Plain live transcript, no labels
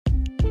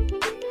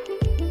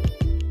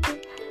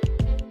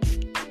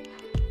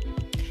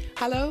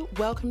Hello,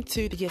 welcome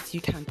to the Yes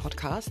You Can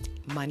podcast.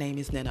 My name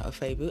is Nena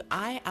Ofebu.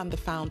 I am the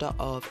founder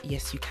of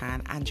Yes You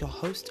Can and your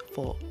host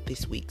for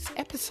this week's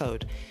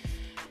episode.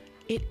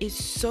 It is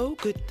so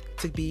good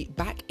to be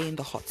back in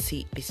the hot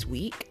seat this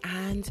week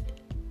and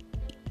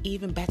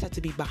even better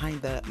to be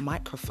behind the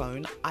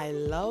microphone. I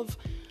love,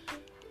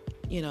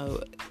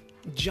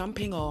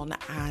 jumping on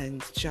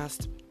and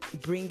just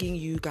bringing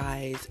you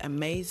guys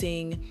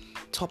amazing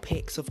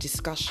topics of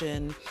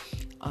discussion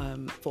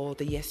for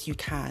the Yes You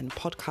Can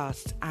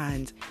podcast,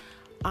 and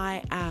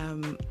I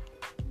am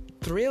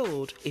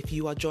thrilled if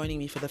you are joining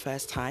me for the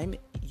first time.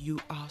 You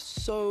are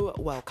so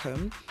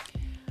welcome.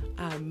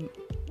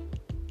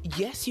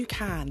 Yes You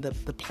Can, the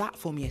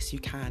platform Yes You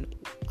Can,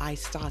 I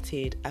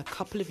started a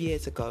couple of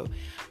years ago,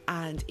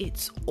 and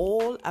it's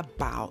all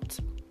about,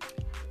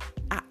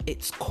 at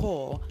its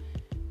core,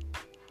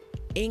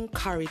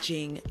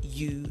 encouraging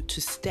you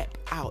to step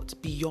out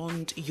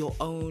beyond your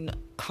own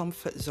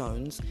comfort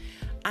zones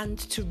and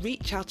to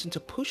reach out and to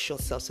push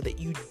yourself so that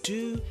you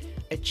do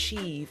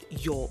achieve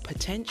your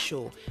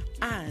potential,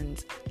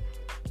 and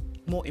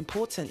more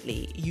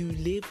importantly, you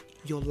live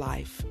your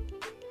life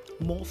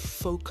more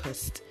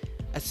focused,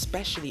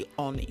 especially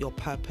on your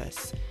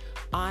purpose.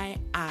 I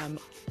am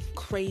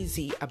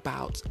crazy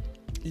about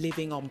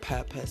living on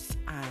purpose,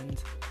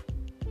 and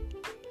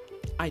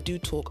I do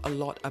talk a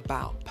lot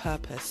about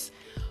purpose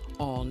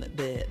on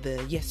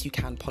the Yes You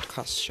Can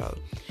podcast show.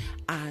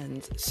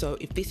 And so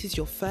if this is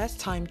your first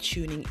time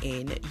tuning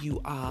in, you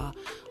are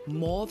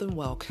more than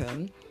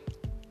welcome.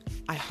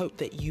 I hope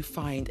that you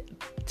find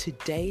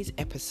today's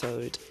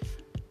episode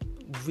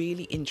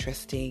really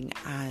interesting,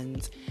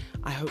 and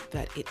I hope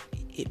that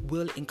it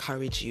will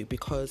encourage you,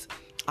 because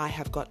I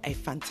have got a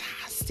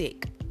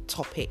fantastic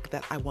topic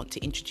that I want to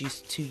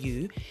introduce to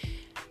you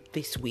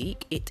this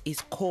week. It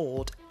is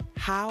called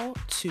How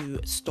to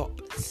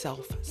Stop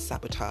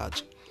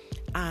Self-Sabotage.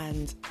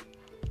 And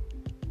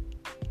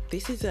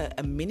this is a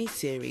mini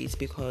series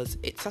because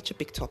it's such a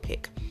big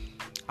topic.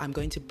 I'm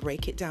going to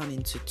break it down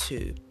into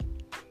two.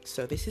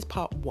 So this is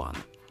part one.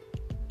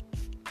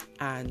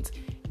 And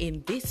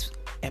in this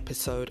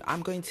episode,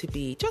 I'm going to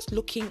be just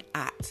looking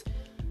at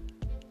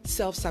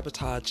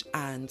self-sabotage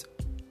and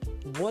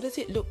what does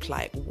it look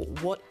like?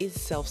 What is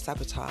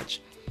self-sabotage?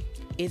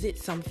 Is it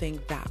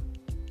something that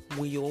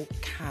we all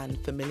can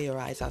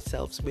familiarize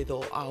ourselves with,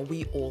 or are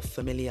we all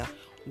familiar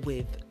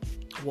with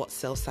what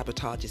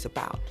self-sabotage is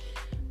about?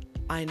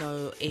 I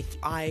know if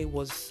I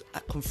was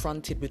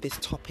confronted with this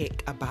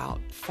topic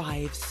about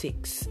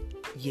 5-6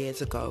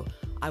 years ago,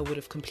 I would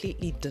have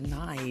completely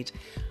denied,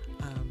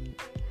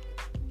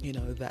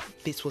 that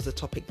this was a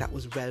topic that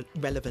was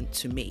relevant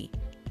to me.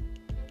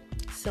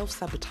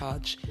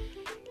 Self-sabotage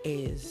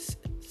is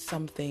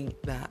something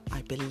that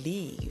I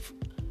believe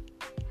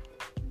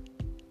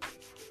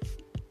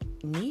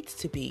needs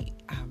to be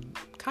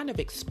kind of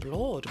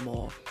explored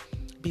more,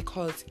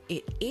 because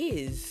it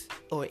is,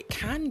 or it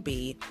can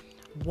be,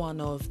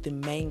 one of the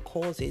main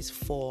causes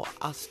for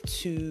us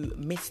to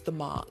miss the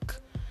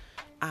mark.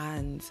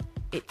 And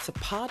it's a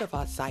part of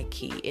our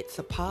psyche. It's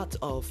a part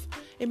of,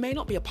 it may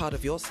not be a part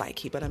of your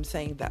psyche, but I'm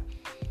saying that,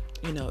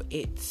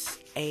 it's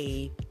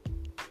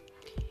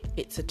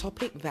a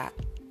topic that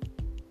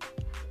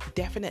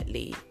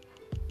definitely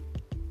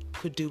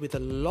could do with a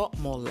lot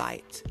more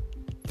light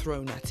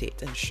thrown at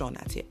it and shone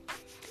at it,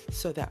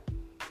 so that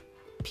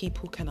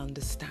people can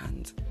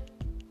understand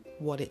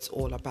what it's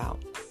all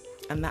about.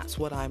 And that's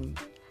what I'm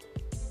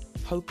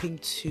hoping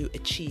to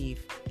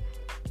achieve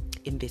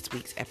in this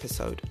week's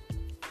episode.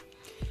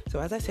 So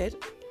as I said,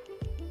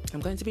 I'm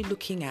going to be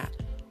looking at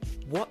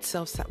what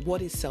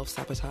is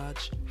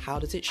self-sabotage, how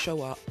does it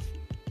show up,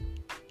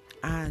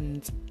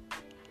 and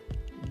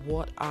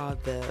what are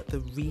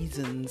the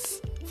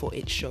reasons for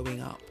it showing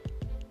up,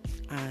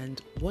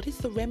 and what is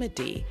the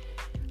remedy?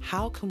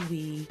 How can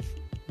we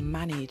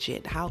manage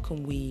it? How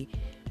can we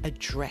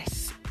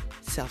address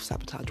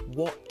self-sabotage?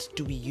 What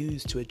do we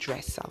use to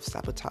address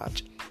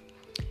self-sabotage?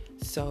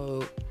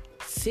 So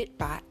sit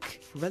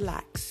back,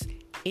 relax,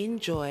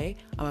 enjoy.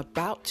 I'm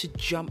about to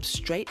jump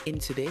straight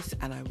into this,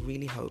 and I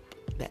really hope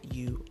that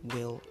you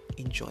will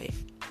enjoy it.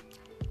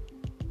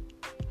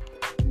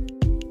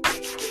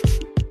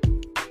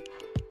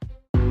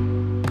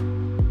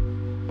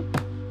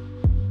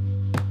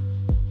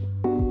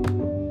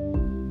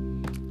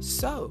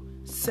 So,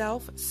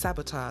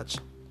 self-sabotage.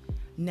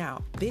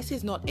 Now, this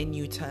is not a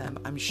new term.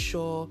 I'm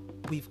sure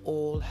we've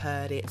all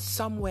heard it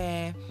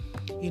somewhere,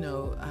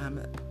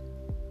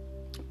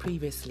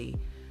 previously.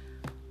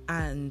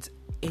 And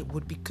it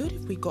would be good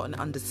if we got an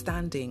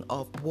understanding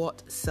of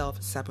what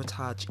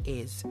self-sabotage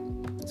is.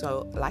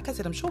 So, like I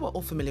said, I'm sure we're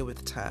all familiar with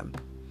the term.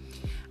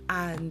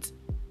 And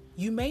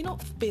you may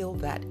not feel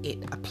that it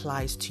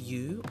applies to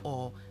you,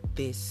 or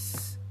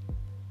this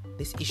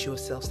issue of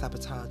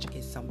self-sabotage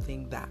is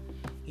something that,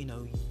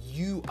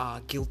 you are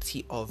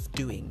guilty of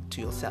doing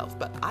to yourself.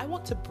 But I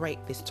want to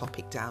break this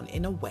topic down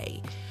in a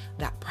way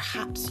that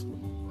perhaps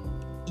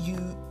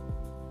you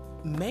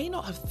may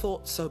not have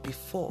thought so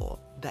before,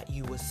 that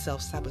you were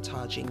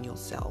self-sabotaging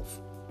yourself.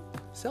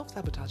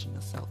 Self-sabotaging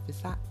yourself,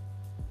 is that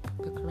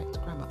the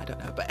correct grammar? I don't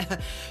know,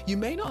 but you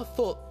may not have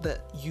thought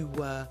that you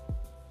were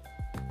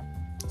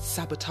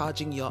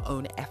sabotaging your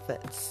own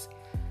efforts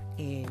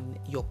in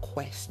your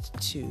quest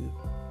to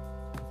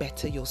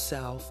better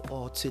yourself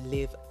or to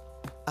live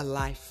a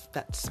life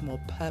that's more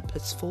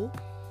purposeful.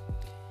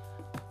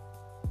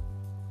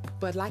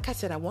 But like I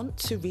said, I want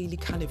to really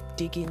kind of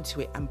dig into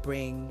it and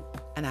bring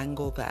an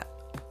angle that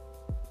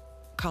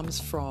comes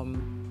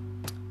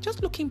from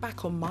just looking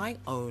back on my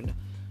own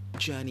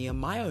journey and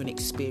my own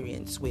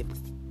experience with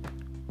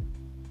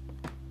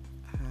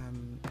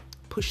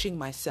pushing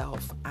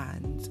myself,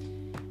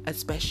 and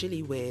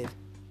especially with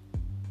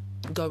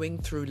going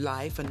through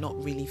life and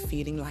not really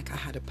feeling like I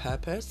had a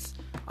purpose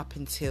up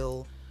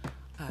until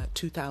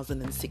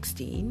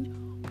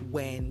 2016,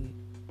 when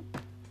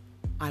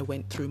I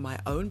went through my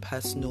own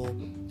personal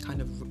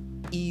kind of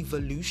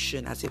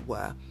evolution, as it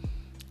were,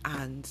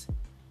 and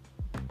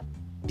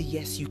the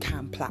Yes You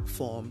Can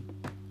platform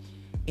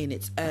in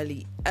its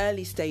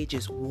early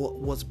stages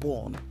was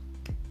born.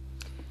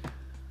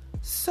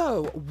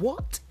 So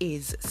what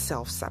is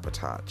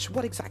self-sabotage?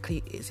 What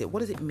exactly is it? What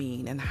does it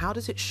mean? And how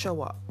does it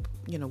show up?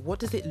 You know, what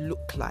does it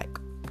look like?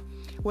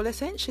 Well,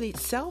 essentially,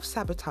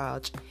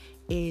 self-sabotage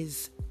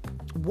is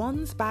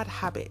one's bad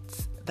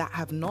habits that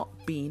have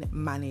not been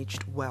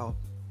managed well.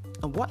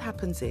 And what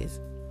happens is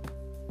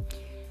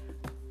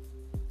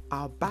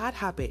our bad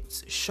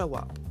habits show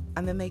up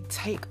and then they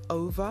take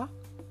over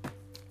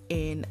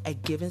in a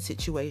given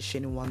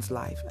situation in one's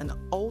life and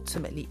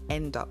ultimately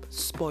end up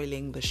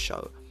spoiling the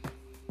show.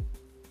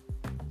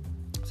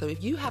 So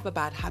if you have a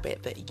bad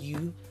habit that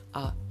you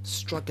are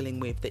struggling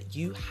with, that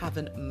you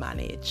haven't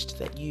managed,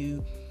 that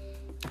you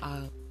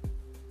are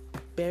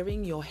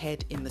burying your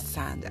head in the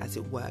sand, as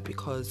it were,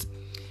 because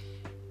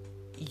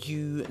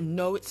you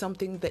know it's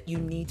something that you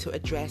need to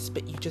address,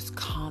 but you just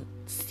can't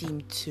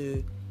seem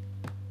to,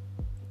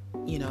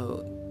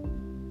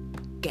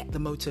 get the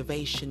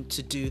motivation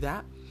to do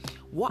that.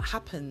 What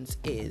happens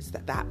is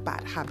that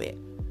bad habit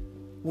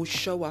will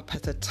show up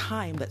at a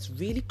time that's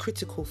really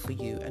critical for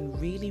you and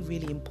really,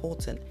 really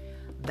important,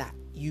 that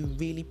you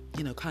really,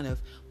 kind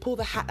of pull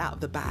the hat out of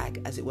the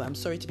bag, as it were. I'm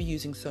sorry to be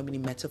using so many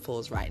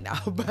metaphors right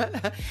now,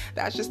 but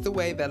that's just the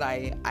way that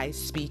I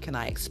speak and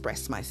I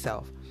express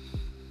myself.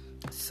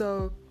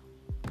 So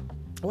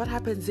what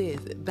happens is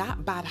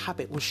that bad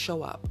habit will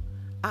show up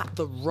at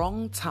the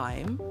wrong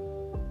time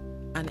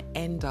and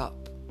end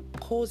up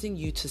causing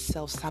you to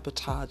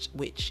self-sabotage,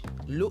 which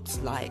looks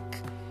like,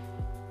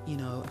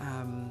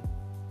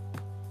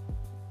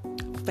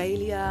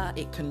 failure.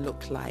 It can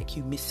look like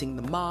you missing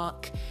the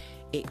mark.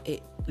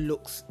 It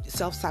looks,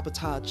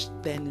 self-sabotage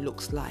then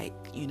looks like,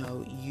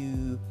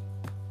 you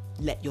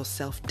let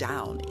yourself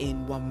down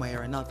in one way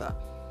or another.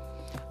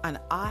 And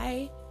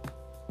I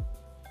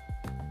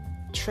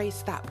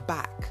trace that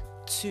back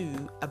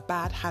to a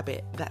bad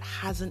habit that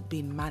hasn't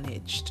been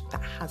managed,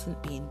 that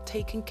hasn't been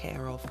taken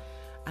care of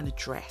and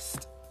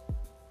addressed.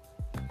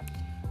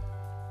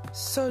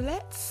 So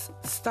let's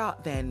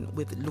start then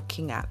with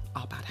looking at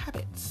our bad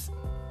habits.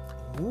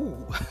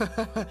 Ooh,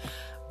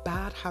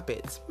 bad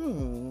habits.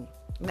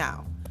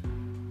 Now,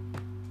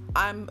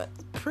 I'm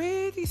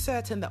pretty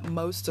certain that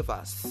most of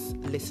us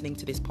listening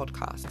to this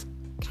podcast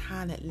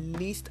can at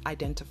least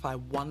identify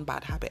one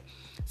bad habit,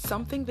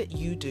 something that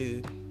you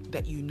do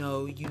that you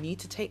know you need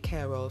to take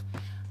care of,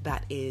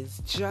 that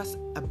is just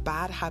a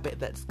bad habit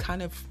that's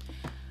kind of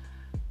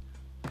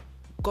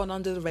gone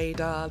under the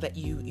radar, that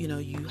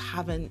you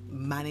haven't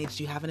managed,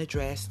 you haven't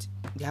addressed,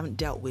 you haven't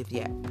dealt with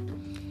yet.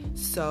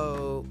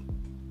 So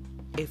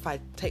if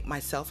I take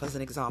myself as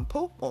an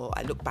example, or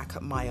I look back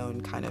at my own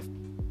kind of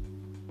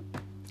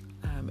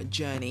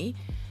journey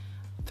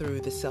through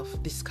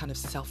this kind of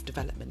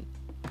self-development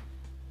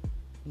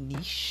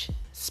niche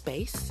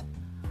space,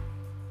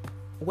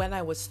 when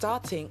I was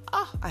starting,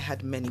 I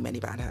had many, many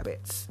bad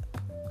habits.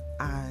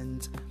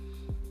 And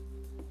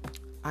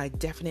I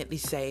definitely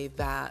say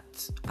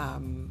that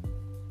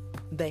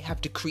they have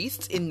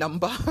decreased in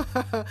number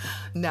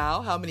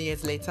now, how many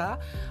years later.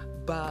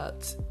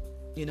 But,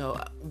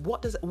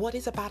 what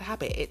is a bad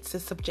habit? It's a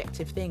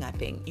subjective thing, I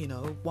think.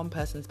 One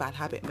person's bad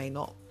habit may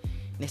not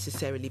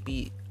necessarily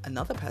be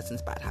another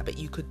person's bad habit.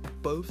 You could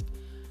both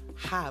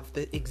have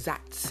the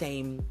exact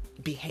same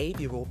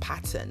behavioral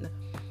pattern,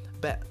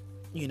 but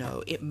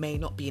it may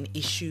not be an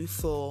issue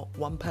for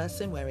one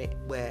person where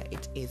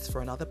it is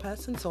for another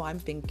person. So I'm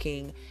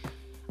thinking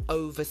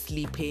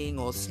oversleeping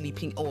or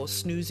sleeping or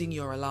snoozing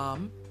your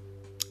alarm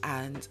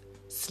and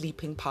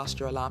sleeping past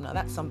your alarm. Now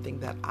that's something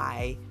that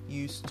I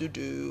used to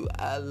do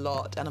a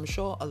lot, and I'm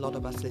sure a lot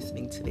of us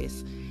listening to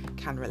this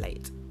can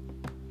relate.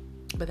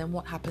 But then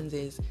what happens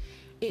is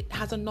it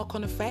has a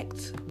knock-on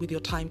effect with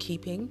your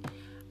timekeeping,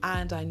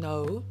 and I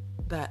know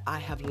that I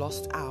have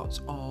lost out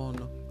on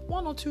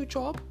one or two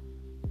jobs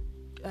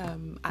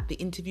at the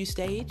interview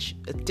stage.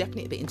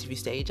 Definitely at the interview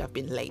stage, I've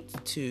been late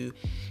to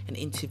an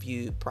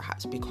interview,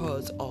 perhaps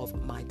because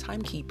of my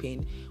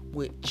timekeeping,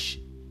 which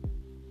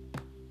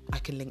I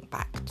can link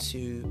back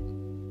to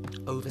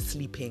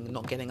oversleeping,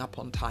 not getting up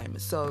on time.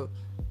 So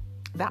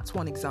that's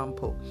one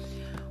example.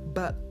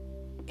 But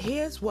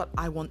here's what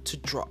I want to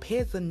drop.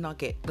 Here's the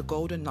nugget, the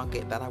golden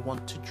nugget that I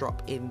want to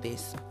drop in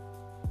this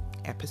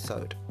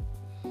episode.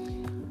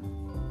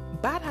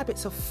 Bad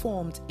habits are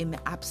formed in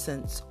the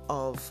absence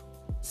of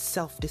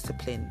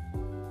self-discipline,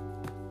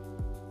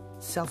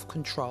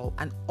 self-control,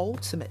 and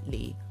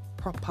ultimately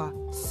proper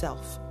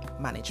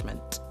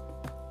self-management.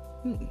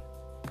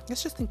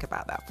 Let's just think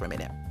about that for a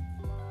minute.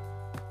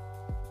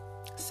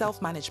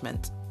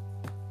 Self-management,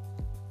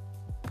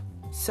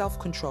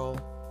 self-control,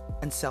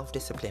 and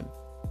self-discipline.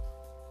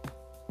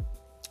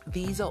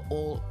 These are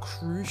all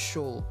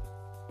crucial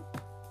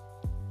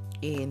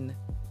in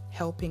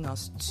helping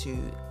us to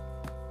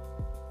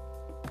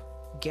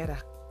get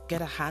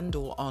a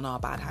handle on our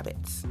bad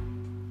habits.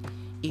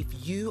 If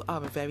you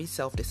are a very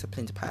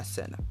self-disciplined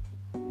person,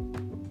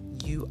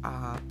 you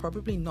are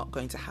probably not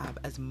going to have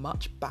as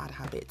much bad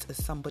habits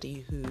as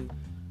somebody who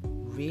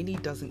really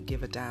doesn't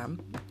give a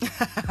damn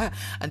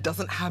and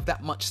doesn't have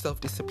that much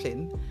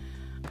self-discipline.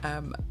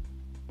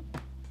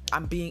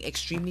 I'm being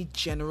extremely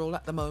general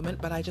at the moment,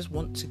 but I just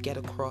want to get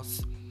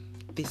across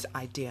this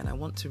idea, and I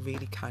want to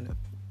really kind of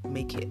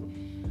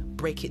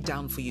break it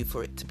down for you,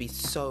 for it to be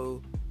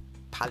so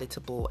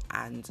palatable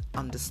and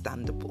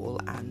understandable.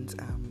 And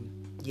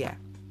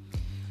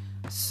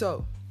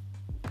so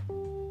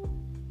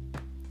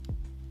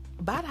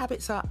bad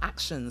habits are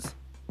actions.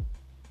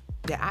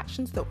 They're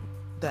actions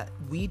that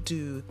we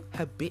do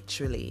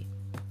habitually,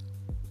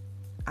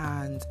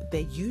 and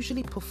they're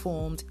usually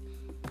performed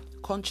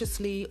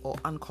consciously or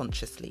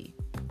unconsciously.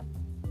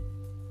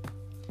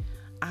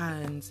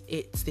 And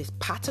it's this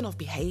pattern of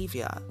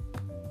behavior,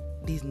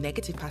 these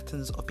negative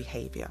patterns of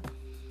behavior,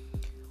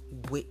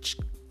 which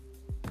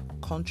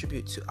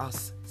contribute to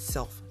us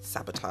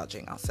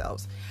self-sabotaging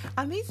ourselves.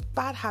 And these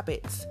bad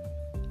habits,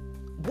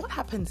 what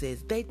happens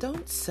is they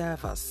don't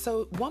serve us.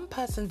 So one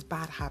person's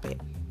bad habit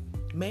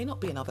may not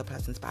be another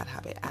person's bad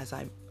habit, as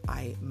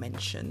I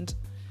mentioned.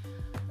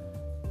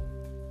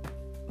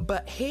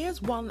 But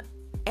here's one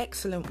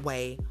excellent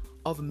way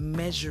of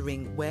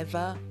measuring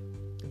whether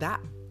that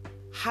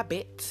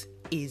habit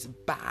is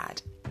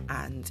bad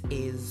and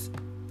is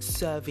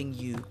serving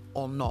you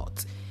or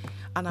not.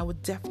 And I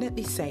would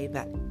definitely say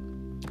that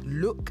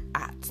look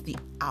at the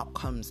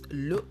outcomes,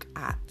 look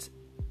at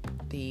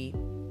the,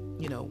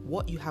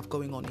 what you have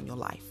going on in your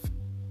life.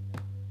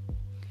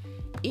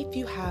 If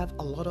you have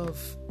a lot of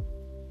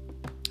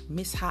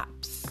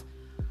mishaps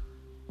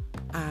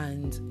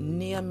and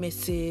near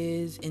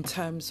misses in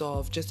terms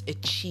of just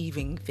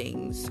achieving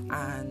things,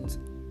 and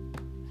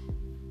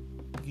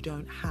you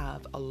don't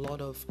have a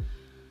lot of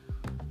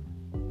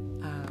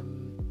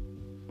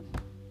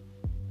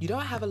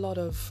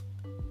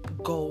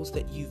goals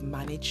that you've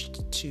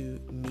managed to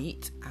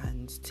meet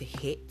and to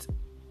hit,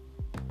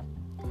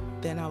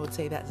 then I would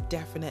say that's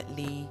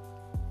definitely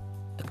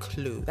a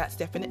clue. That's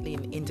definitely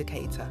an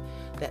indicator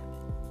that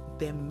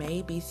there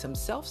may be some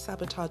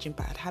self-sabotaging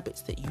bad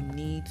habits that you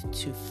need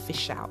to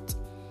fish out.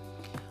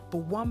 But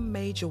one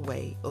major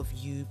way of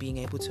you being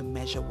able to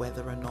measure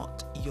whether or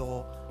not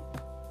your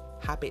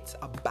habits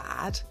are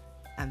bad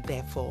and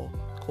therefore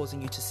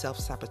causing you to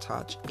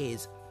self-sabotage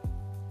is,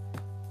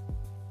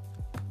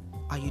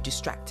 are you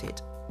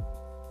distracted?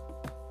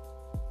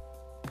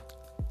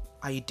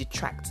 Are you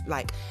detract?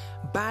 Like,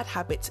 bad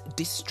habits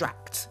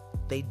distract,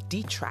 they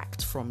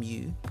detract from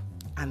you,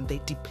 and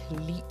they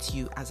deplete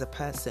you as a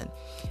person.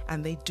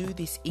 And they do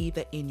this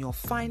either in your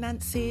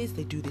finances,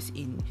 they do this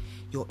in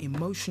your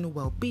emotional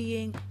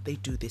well-being, they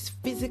do this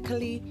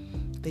physically,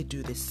 they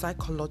do this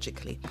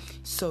psychologically.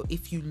 So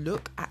if you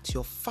look at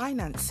your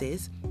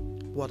finances,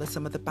 what are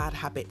some of the bad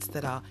habits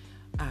that are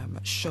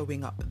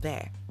showing up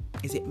there?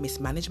 Is it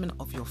mismanagement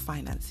of your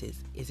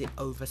finances? Is it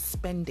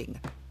overspending?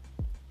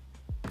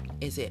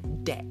 Is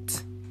it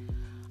debt?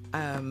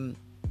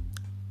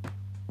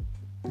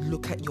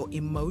 Look at your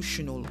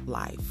emotional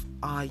life.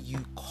 Are you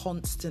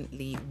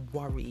constantly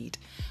worried?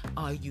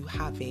 Are you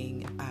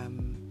having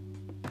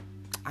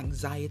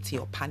anxiety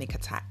or panic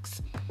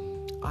attacks?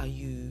 Are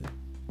you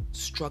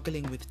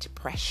struggling with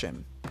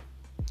depression?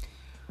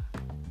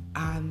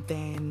 And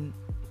then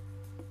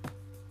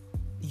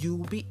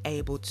you'll be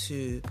able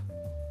to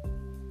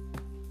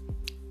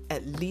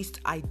at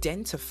least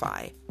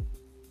identify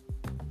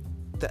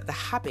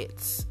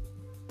that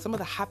some of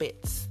the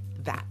habits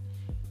that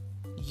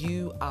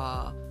you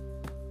are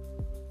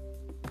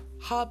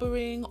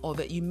harboring, or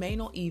that you may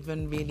not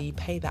even really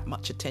pay that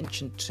much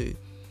attention to,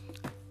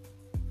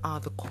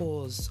 are the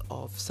cause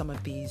of some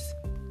of these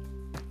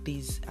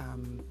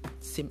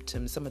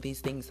symptoms, some of these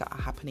things that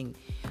are happening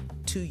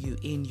to you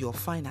in your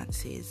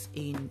finances,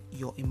 in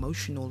your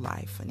emotional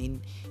life, and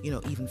in,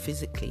 even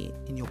physically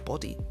in your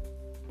body.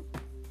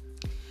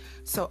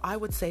 So I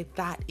would say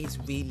that is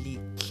really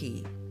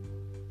key.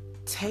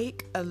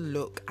 Take a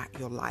look at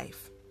your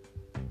life.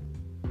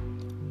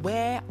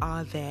 Where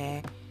are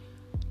there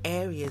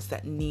areas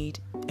that need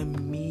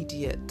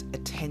immediate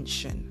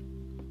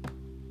attention?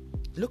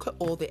 Look at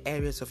all the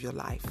areas of your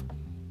life,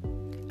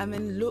 and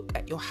then look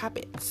at your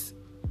habits.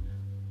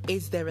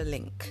 Is there a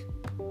link?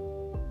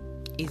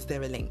 Is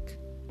there a link?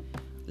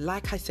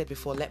 like I said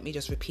before, let me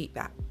just repeat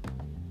that.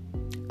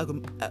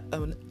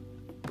 A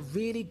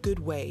really good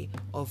way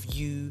of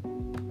you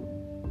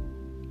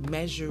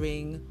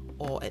measuring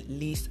or at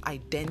least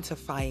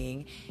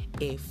identifying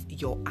if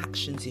your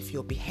actions, if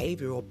your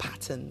behavioral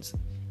patterns,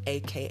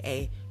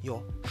 aka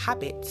your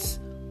habits,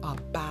 are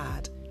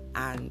bad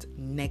and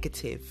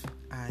negative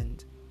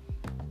and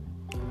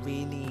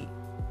really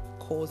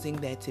causing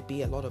there to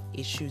be a lot of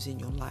issues in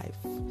your life.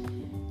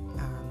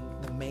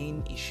 The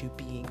main issue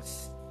being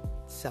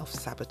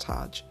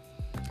self-sabotage,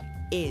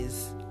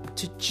 is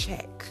to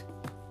check,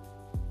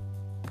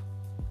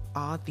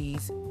 are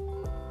these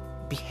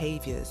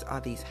behaviors,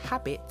 are these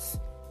habits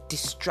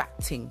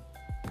distracting?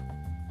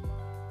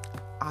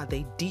 Are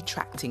they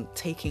detracting,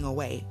 taking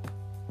away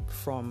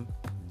from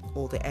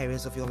all the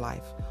areas of your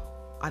life?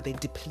 Are they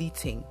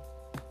depleting?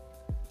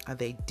 Are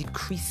they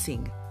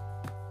decreasing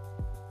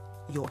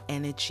your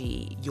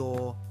energy,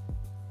 your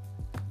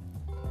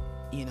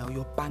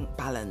bank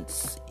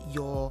balance,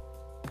 are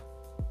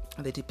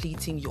they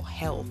depleting your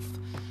health?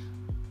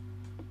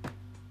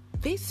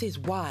 This is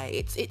why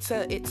it's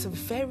a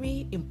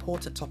very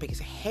important topic.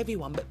 It's a heavy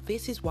one, but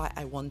this is why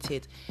I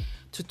wanted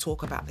to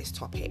talk about this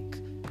topic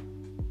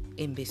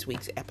in this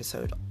week's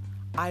episode.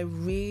 I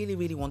really,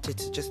 really wanted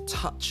to just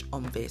touch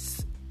on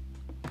this.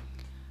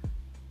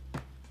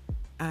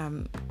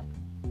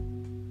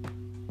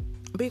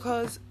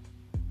 Because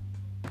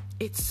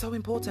it's so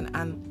important,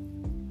 and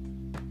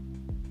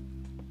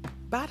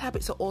bad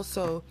habits are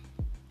also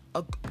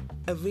a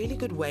really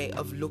good way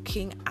of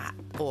looking at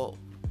or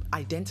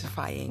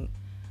identifying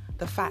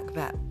the fact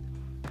that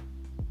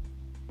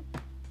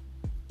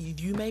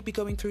you may be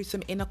going through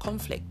some inner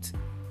conflict.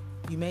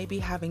 You may be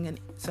having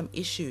some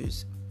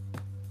issues.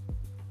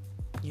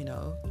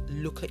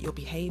 Look at your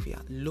behavior.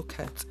 Look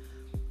at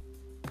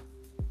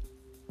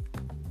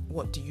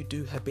what do you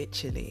do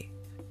habitually.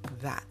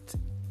 That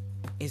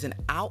is an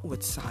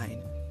outward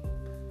sign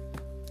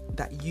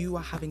that you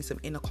are having some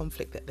inner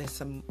conflict, that there's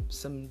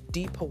some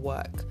deeper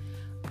work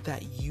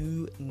that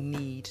you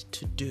need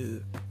to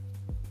do.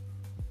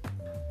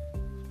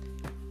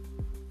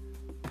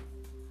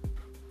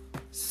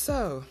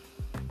 So,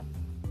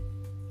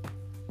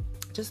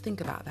 just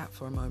think about that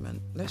for a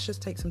moment. Let's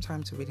just take some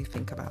time to really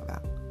think about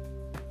that.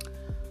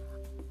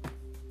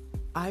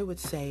 I would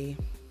say,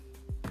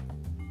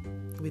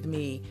 with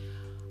me,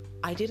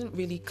 I didn't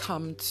really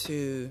come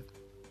to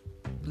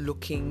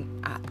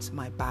looking at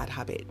my bad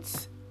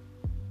habits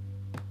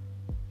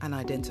and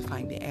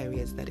identifying the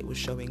areas that it was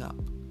showing up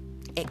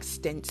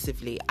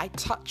extensively. I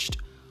touched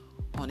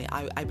on it.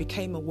 I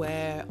became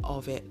aware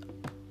of it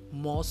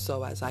more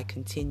so as I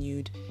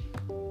continued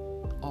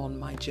on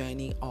my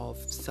journey of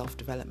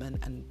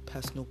self-development and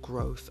personal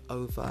growth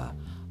over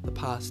the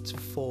past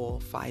 4 or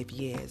 5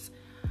 years.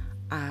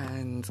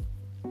 And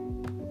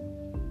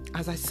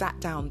as I sat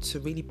down to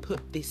really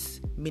put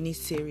this mini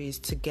series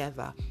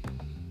together,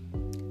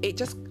 it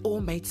just all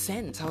made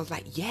sense. I was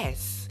like,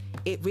 yes,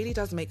 it really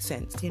does make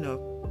sense.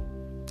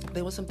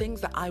 There were some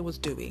things that I was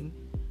doing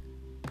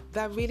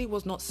that really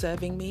was not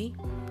serving me,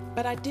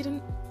 but I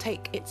didn't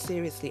take it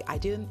seriously. I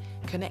didn't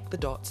connect the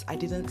dots. I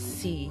didn't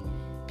see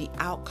the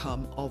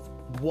outcome of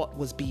what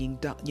was being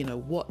done.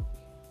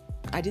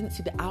 I didn't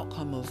see the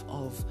outcome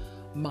of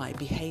my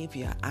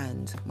behavior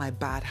and my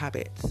bad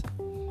habits.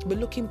 But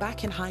looking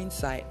back in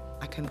hindsight,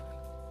 I can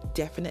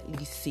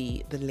definitely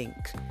see the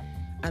link.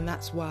 And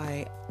that's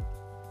why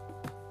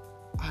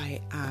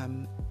I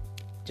am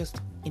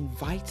just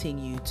inviting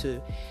you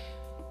to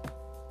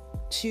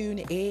tune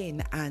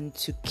in and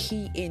to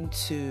key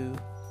into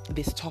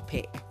this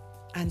topic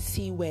and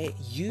see where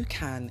you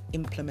can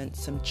implement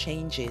some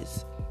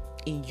changes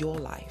in your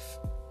life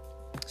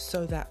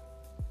so that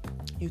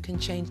you can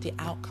change the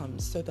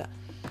outcomes, so that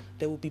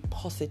there will be a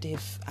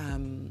positive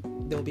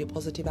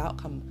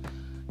outcome,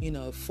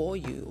 for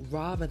you,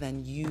 rather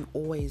than you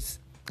always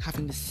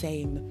having the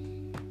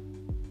same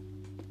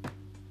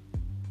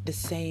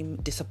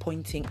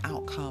disappointing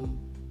outcome,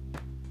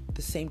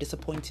 the same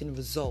disappointing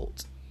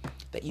result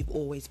that you've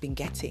always been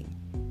getting.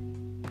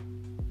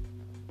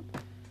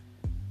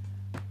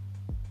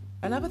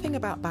 Another thing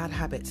about bad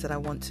habits that I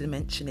want to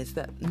mention is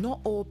that not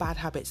all bad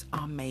habits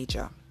are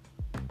major.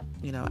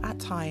 At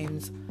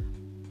times,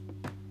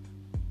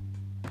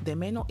 they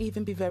may not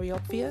even be very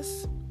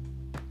obvious,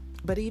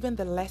 but even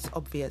the less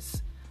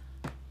obvious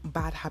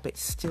bad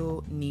habits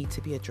still need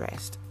to be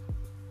addressed.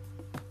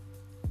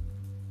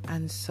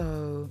 And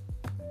so,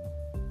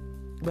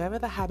 whether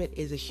the habit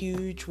is a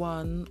huge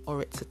one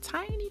or it's a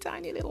tiny,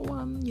 tiny little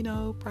one,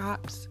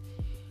 perhaps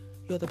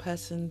you're the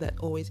person that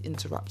always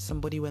interrupts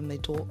somebody when they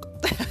talk.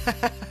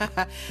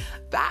 That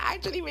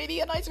actually really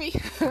annoys me.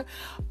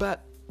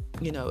 But,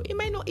 it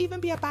may not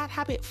even be a bad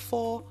habit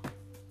for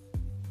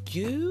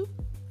you.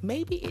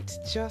 Maybe it's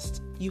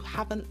just we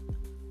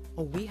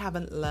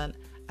haven't learned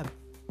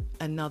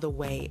another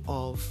way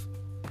of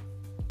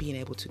being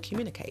able to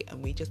communicate,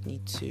 and we just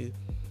need to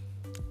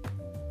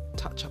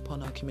touch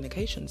upon our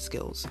communication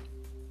skills,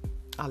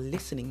 our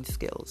listening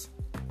skills.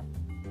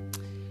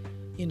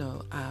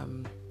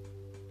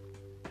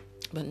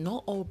 But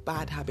not all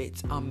bad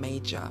habits are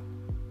major.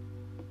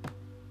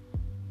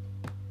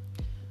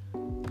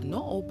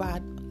 Not all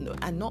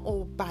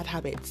bad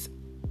habits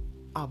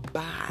are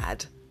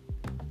bad,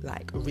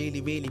 like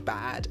really, really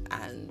bad,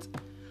 and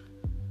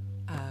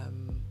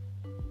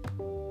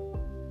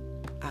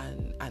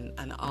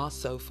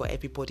also for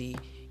everybody,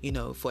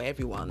 for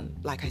everyone.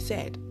 Like I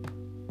said,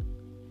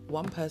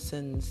 one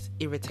person's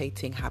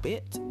irritating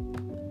habit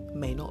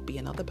may not be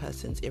another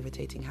person's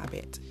irritating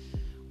habit.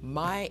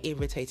 My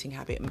irritating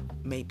habit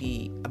may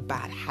be a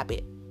bad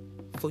habit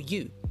for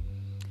you.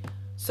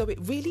 So it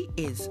really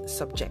is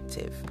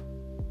subjective.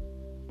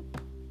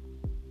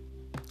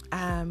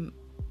 And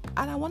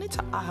I wanted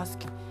to ask,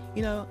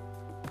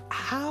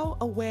 how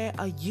aware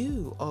are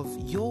you of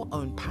your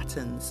own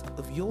patterns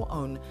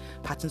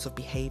of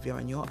behavior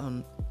and your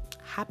own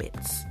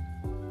habits?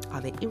 Are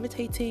they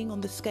irritating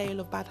on the scale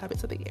of bad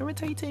habits? Are they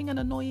irritating and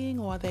annoying,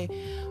 or are they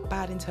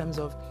bad in terms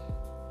of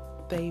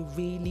they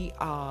really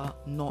are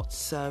not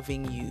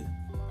serving you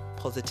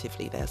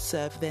positively?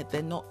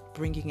 They're not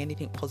bringing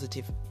anything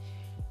positive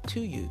to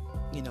you,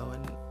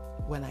 and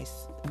when I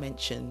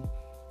mention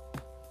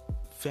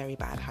very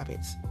bad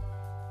habits,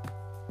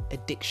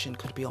 addiction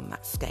could be on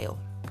that scale.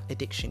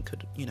 Addiction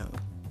could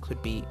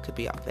be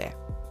up there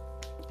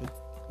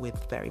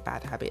with very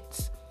bad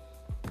habits.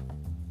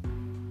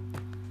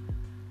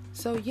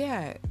 So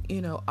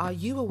are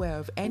you aware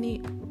of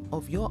any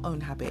of your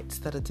own habits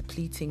that are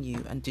depleting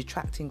you and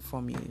detracting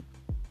from you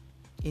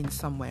in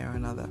some way or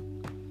another?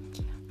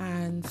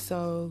 And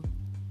so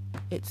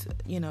it's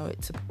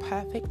a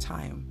perfect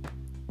time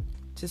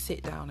to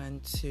sit down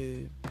and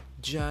to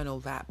journal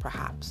that,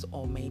 perhaps,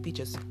 or maybe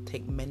just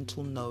take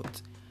mental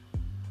note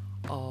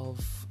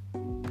of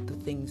the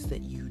things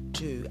that you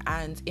do.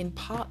 And in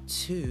part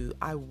 2,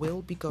 I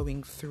will be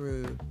going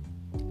through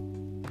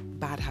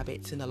bad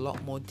habits in a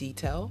lot more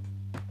detail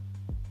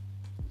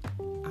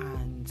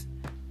and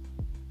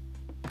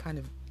kind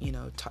of,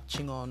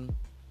 touching on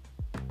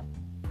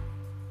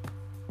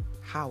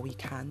how we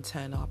can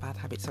turn our bad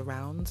habits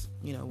around,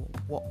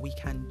 what we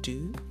can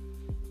do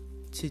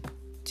to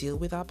deal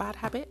with our bad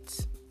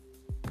habits.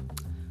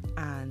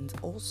 And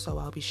also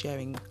I'll be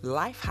sharing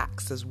life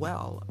hacks as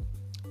well.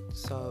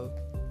 So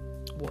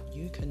what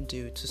you can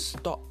do to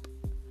stop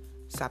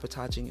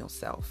sabotaging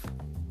yourself.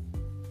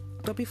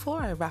 But before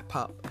I wrap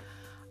up,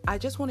 I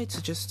just wanted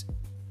to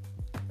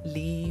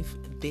leave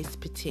this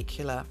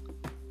particular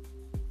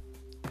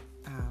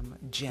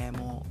gem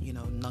or,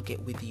 nugget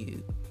with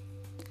you.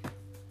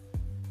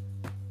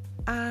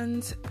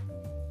 And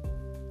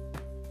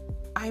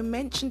I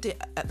mentioned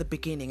it at the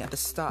beginning, at the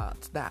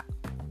start, that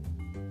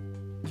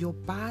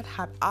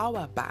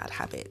our bad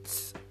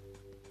habits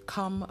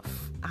come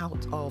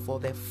out of, or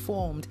they're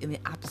formed in the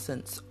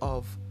absence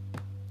of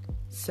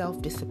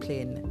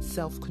self-discipline,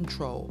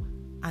 self-control,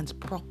 and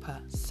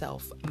proper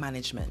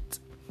self-management.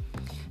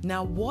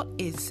 Now, what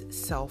is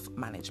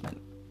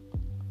self-management?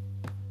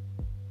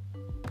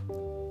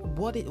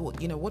 What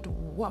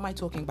am I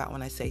talking about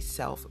when I say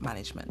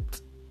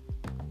self-management?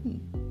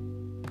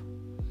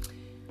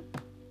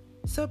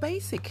 So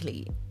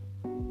basically,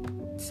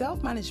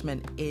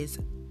 self-management is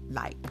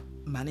like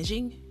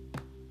managing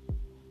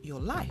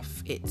your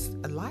life. It's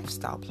a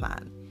lifestyle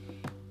plan.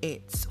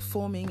 It's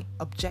forming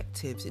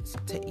objectives. It's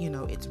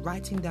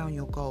writing down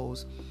your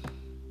goals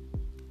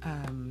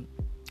and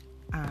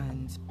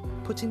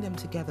putting them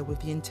together with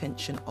the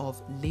intention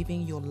of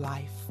living your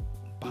life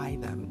by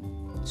them,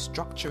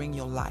 structuring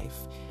your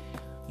life,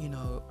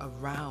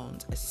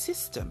 around a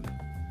system.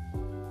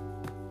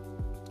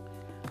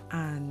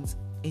 And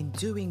in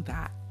doing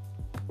that,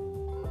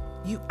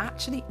 you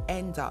actually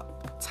end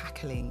up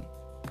tackling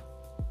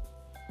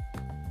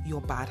your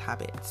bad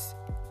habits.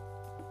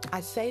 I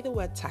say the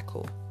word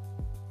tackle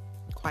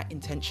quite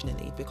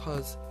intentionally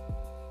because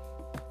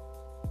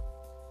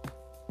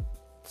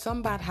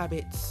some bad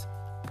habits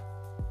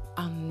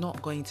are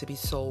not going to be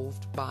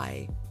solved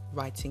by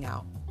writing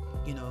out,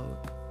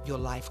 your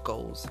life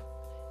goals,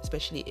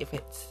 especially if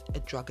it's a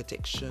drug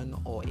addiction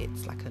or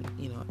it's like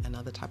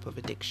another type of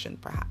addiction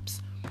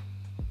perhaps.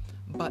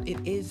 But it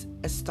is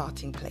a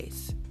starting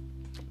place,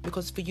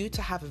 because for you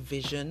to have a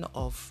vision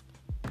of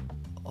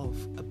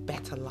a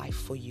better life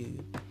for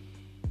you,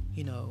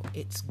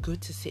 it's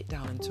good to sit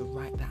down and to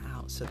write that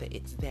out so that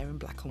it's there in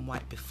black and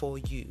white before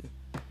you,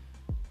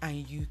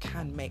 and you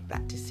can make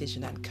that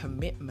decision and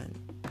commitment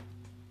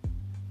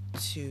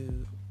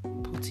to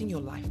putting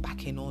your life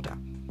back in order.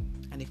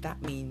 And if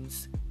that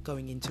means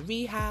going into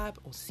rehab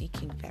or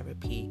seeking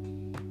therapy,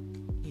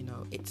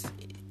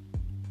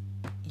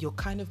 you're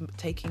kind of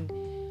taking,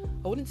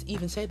 I wouldn't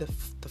even say the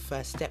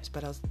first steps,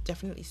 but I'll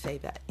definitely say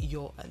that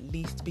you're at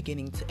least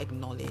beginning to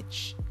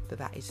acknowledge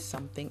that is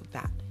something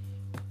that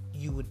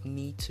you would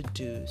need to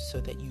do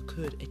so that you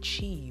could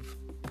achieve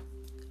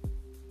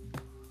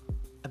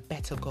a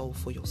better goal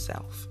for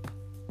yourself.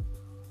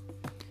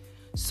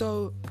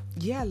 So,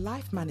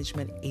 life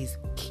management is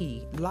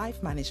key.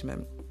 Life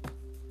management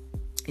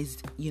is,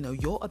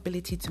 your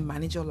ability to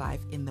manage your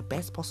life in the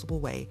best possible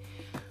way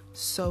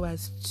so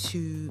as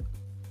to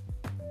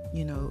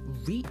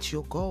reach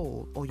your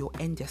goal or your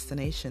end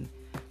destination,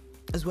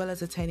 as well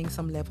as attaining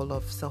some level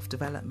of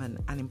self-development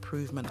and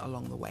improvement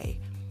along the way.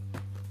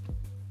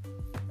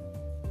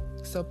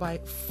 So by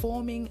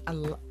forming a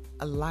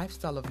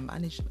lifestyle of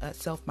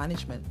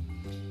self-management,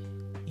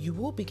 you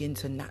will begin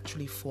to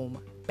naturally form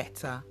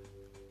better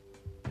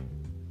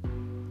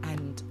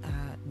and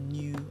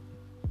new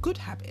good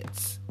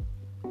habits.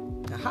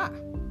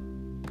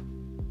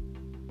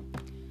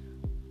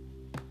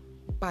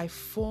 By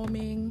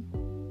forming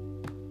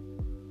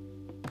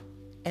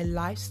a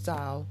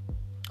lifestyle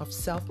of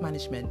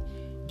self-management,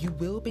 you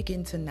will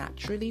begin to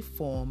naturally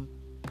form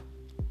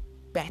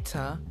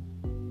better,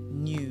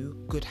 new,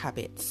 good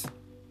habits.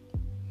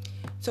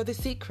 So the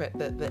secret,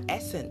 the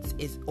essence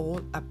is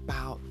all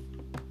about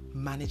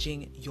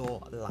managing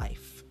your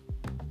life,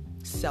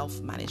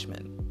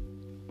 self-management.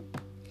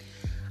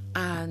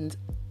 And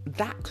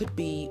that could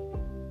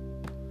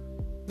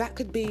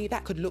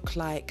look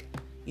like,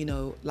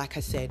 like I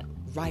said,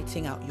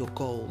 writing out your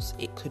goals.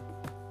 It could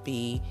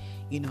be,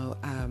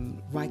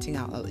 writing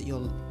out a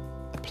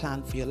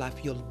plan for your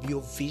life,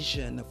 your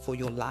vision for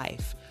your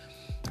life.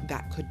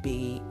 That could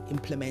be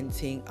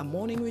implementing a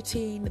morning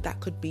routine.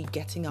 That could be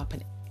getting up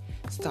and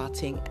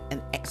starting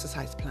an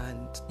exercise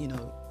plan.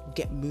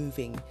 Get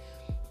moving,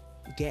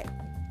 get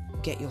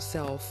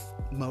yourself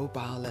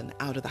mobile and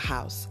out of the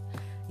house.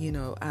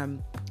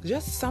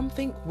 Just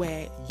something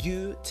where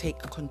you take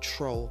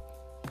control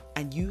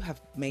and you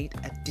have made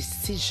a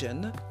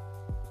decision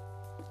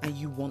and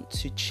you want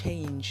to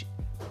change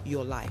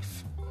your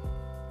life.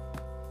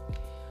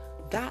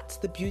 That's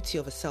the beauty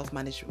of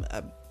self-management.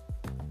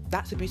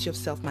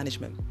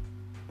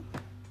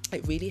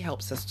 It really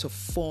helps us to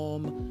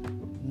form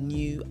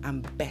new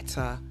and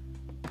better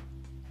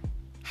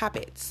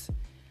habits.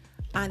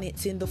 And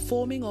it's in the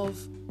forming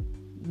of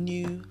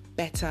new,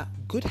 better,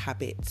 good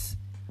habits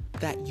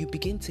that you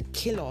begin to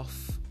kill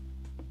off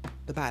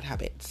the bad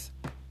habits.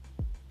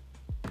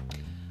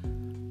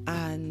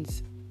 And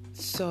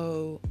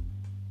so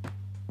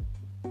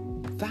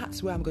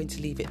that's where I'm going to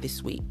leave it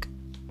this week.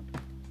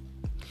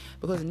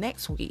 Because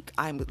next week,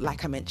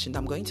 like I mentioned,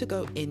 I'm going to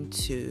go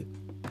into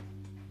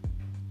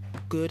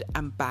good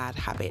and bad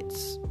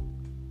habits.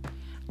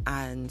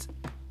 And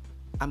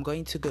I'm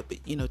going to go,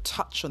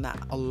 touch on that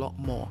a lot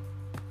more.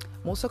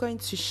 I'm also going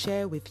to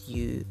share with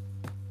you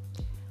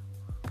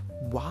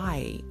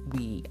why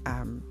we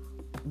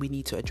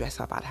need to address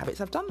our bad habits.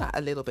 I've done that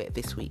a little bit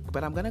this week,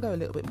 but I'm going to go a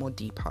little bit more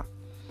deeper.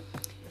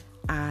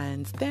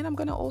 And then I'm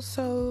going to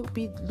also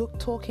be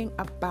talking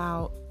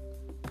about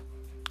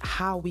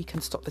how we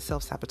can stop the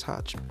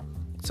self-sabotage.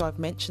 So I've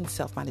mentioned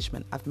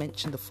self-management. I've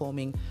mentioned the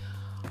forming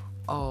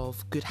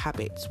of good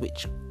habits,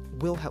 which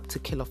will help to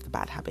kill off the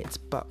bad habits.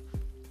 But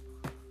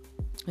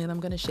then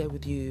I'm going to share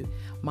with you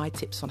my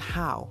tips on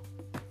how,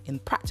 in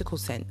practical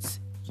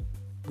sense,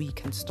 we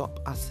can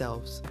stop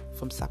ourselves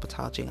from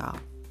sabotaging our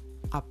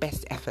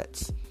best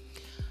efforts.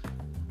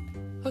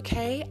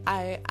 Okay,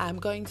 I am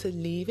going to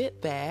leave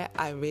it there.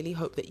 I really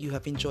hope that you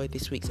have enjoyed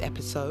this week's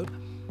episode.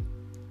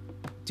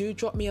 Do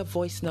drop me a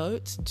voice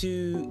note.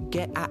 Do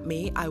get at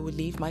me. I will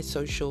leave my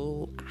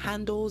social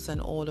handles and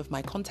all of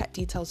my contact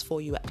details for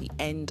you at the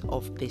end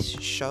of this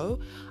show.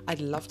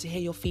 I'd love to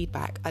hear your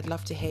feedback. I'd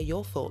love to hear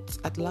your thoughts.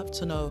 I'd love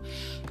to know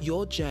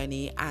your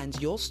journey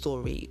and your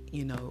story,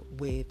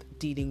 with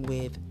dealing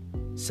with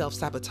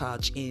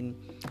self-sabotage in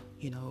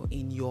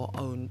your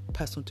own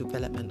personal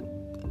development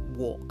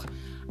walk.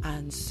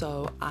 And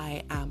so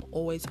I am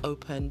always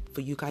open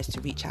for you guys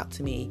to reach out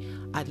to me.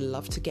 I'd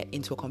love to get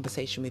into a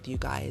conversation with you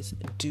guys.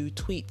 Do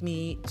tweet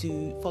me,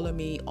 do follow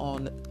me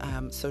on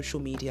social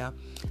media.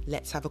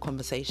 Let's have a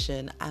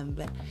conversation. And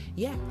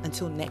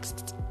until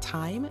next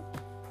time,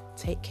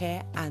 take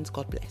care and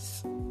God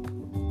bless.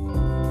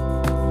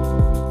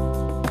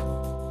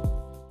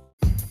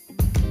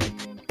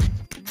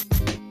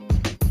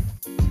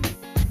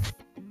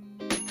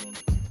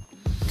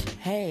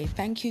 Hey,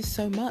 thank you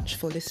so much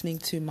for listening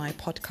to my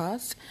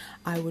podcast.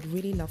 I would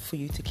really love for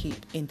you to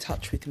keep in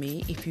touch with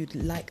me. If you'd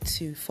like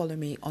to follow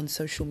me on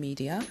social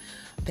media,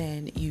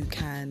 then you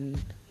can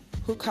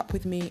hook up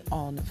with me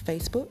on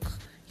Facebook.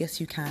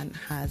 Yes You Can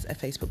has a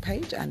Facebook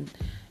page and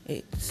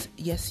it's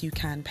Yes You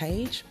Can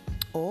page.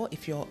 Or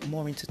if you're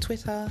more into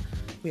Twitter,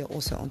 we are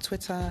also on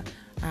Twitter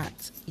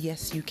at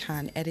Yes You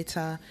Can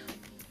Editor.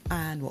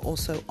 And we're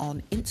also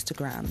on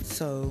Instagram.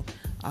 So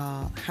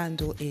our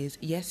handle is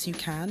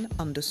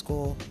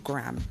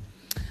yesyoucan_gram.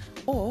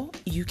 Or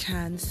you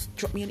can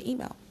drop me an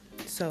email.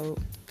 So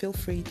feel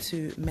free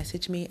to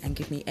message me and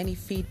give me any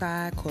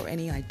feedback or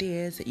any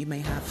ideas that you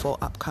may have for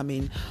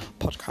upcoming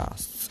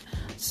podcasts.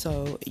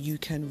 So you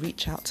can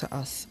reach out to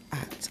us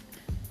at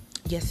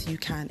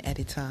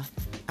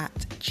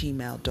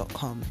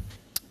yesyoucaneditor@gmail.com.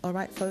 All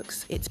right,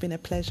 folks, it's been a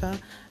pleasure.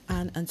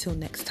 And until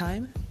next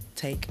time,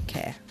 take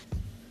care.